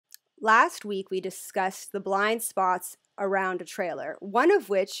Last week we discussed the blind spots around a trailer, one of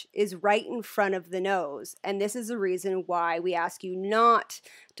which is right in front of the nose, and this is the reason why we ask you not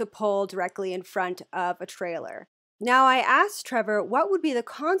to pull directly in front of a trailer. Now I asked Trevor what would be the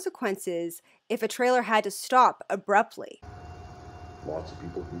consequences if a trailer had to stop abruptly. Lots of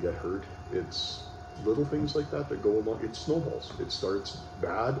people can get hurt. It's little things like that that go along. It snowballs. It starts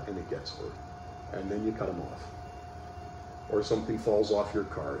bad and it gets hurt, and then you cut them off. Or something falls off your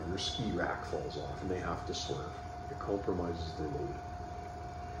car, your ski rack falls off and they have to swerve. It compromises their load.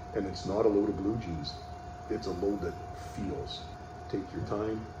 And it's not a load of blue jeans. It's a load that feels. Take your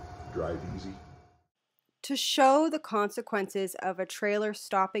time, drive easy. To show the consequences of a trailer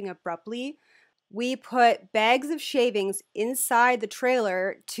stopping abruptly, we put bags of shavings inside the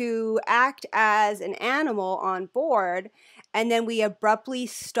trailer to act as an animal on board, and then we abruptly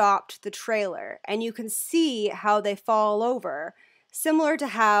stopped the trailer. And you can see how they fall over, similar to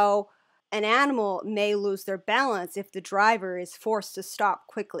how an animal may lose their balance if the driver is forced to stop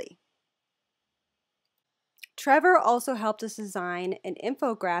quickly. Trevor also helped us design an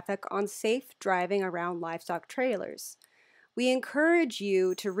infographic on safe driving around livestock trailers. We encourage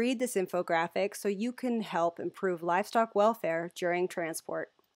you to read this infographic so you can help improve livestock welfare during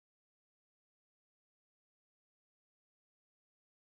transport.